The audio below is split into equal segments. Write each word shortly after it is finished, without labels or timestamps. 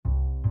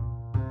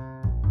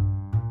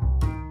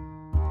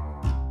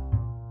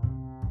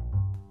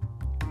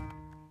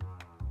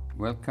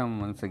Welcome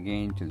once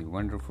again to the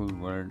wonderful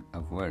world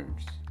of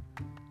words.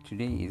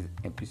 Today is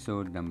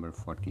episode number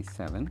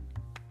 47,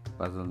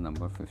 puzzle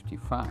number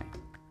 55.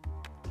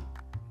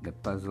 The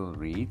puzzle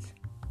reads,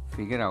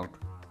 figure out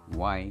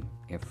why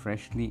a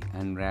freshly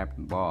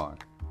unwrapped bar,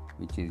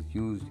 which is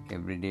used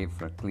every day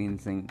for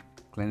cleansing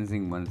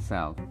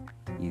oneself,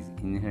 is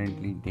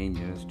inherently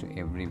dangerous to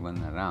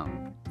everyone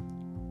around.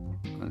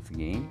 Once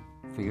again,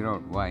 figure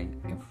out why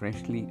a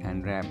freshly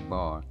unwrapped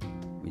bar,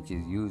 which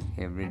is used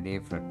every day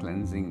for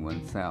cleansing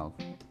oneself,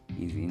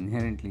 is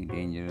inherently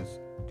dangerous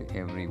to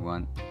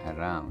everyone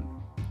around.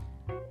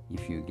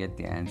 If you get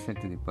the answer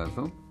to the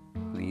puzzle,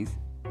 please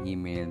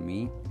email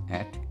me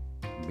at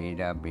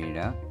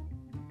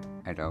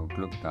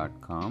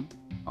bedabeda@outlook.com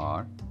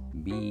or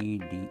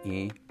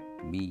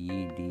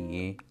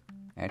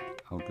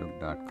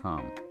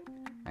bedabeda@outlook.com.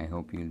 I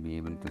hope you'll be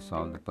able to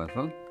solve the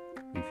puzzle.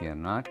 If you are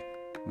not,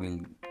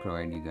 we'll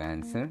provide you the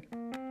answer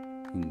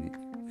in the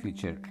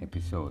future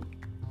episode.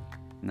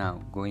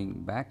 Now,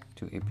 going back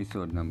to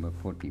episode number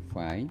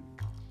 45,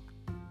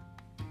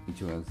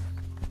 which was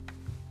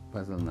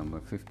puzzle number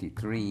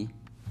 53,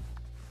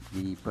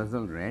 the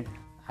puzzle read,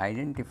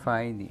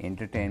 identify the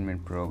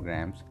entertainment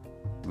programs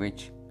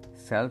which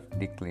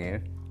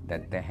self-declare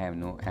that they have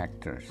no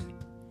actors.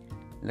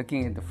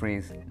 Looking at the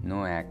phrase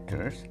no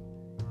actors,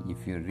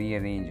 if you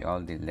rearrange all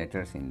the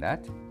letters in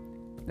that,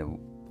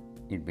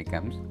 it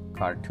becomes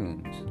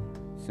cartoons.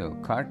 So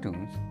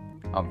cartoons,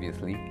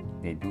 obviously,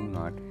 they do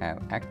not have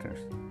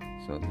actors.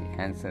 So the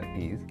answer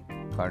is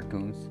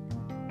cartoons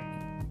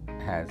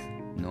have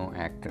no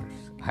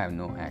actors.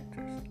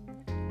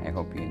 I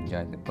hope you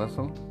enjoyed the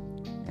puzzle,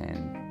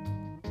 and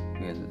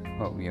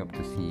we hope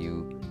to see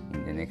you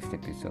in the next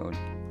episode,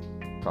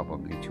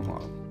 probably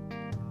tomorrow.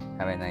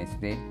 Have a nice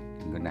day.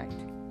 Good night.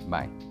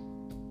 Bye.